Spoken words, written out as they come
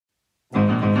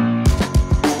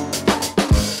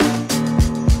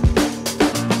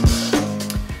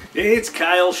Hey, it's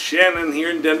Kyle Shannon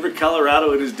here in Denver,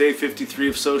 Colorado. It is day 53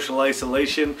 of social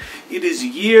isolation. It is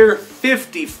year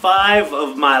 55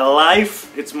 of my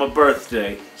life. It's my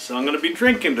birthday, so I'm going to be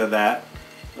drinking to that.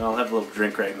 I'll have a little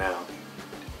drink right now.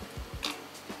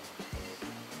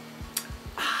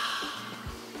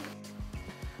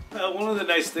 One of the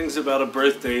nice things about a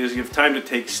birthday is you have time to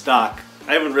take stock.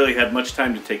 I haven't really had much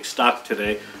time to take stock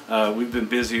today. We've been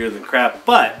busier than crap,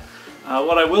 but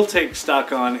what I will take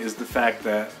stock on is the fact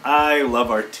that I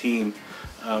love our team.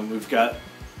 We've got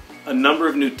a number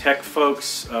of new tech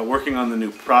folks working on the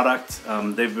new product.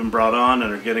 They've been brought on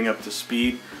and are getting up to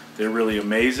speed. They're really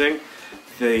amazing.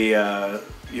 They, our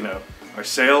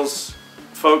sales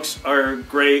folks are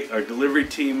great. Our delivery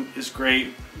team is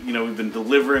great. We've been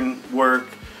delivering work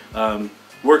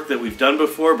that we've done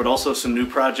before, but also some new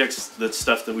projects, that's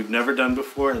stuff that we've never done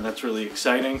before, and that's really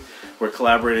exciting. We're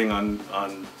collaborating on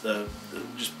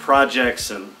just projects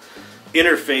and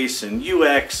interface and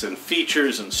UX and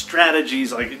features and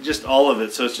strategies, like just all of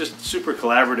it. So it's just super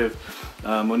collaborative.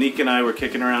 Monique and I were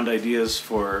kicking around ideas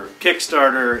for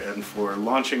Kickstarter and for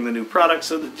launching the new product.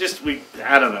 So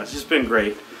I don't know, it's just been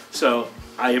great. So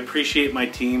I appreciate my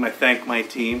team. I thank my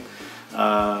team.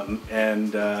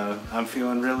 And I'm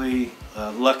feeling really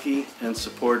lucky and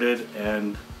supported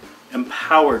and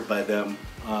empowered by them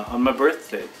on my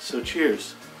birthday. So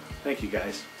cheers. Thank you,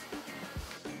 guys.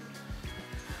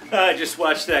 I just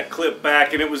watched that clip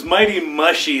back and it was mighty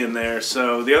mushy in there.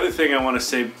 So the other thing I want to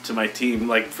say to my team,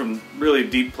 like from really a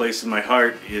deep place in my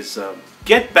heart, is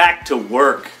get back to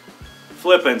work.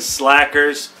 Flippin'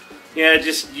 slackers. Yeah,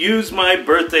 just use my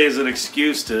birthday as an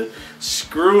excuse to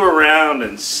screw around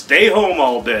and stay home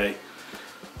all day.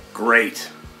 Great.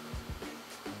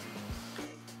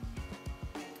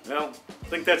 Well, I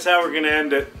think that's how we're going to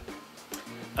end it.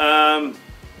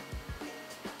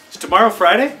 Is tomorrow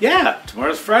Friday? Yeah,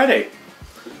 tomorrow's Friday.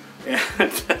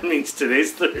 And that means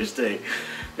today's Thursday.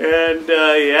 And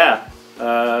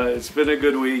it's been a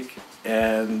good week.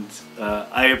 And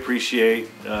I appreciate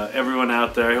everyone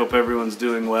out there. I hope everyone's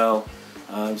doing well,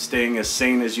 staying as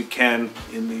sane as you can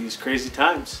in these crazy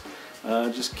times.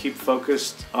 Just keep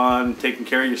focused on taking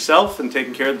care of yourself and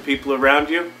taking care of the people around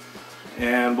you,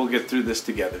 and we'll get through this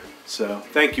together. So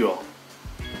thank you all.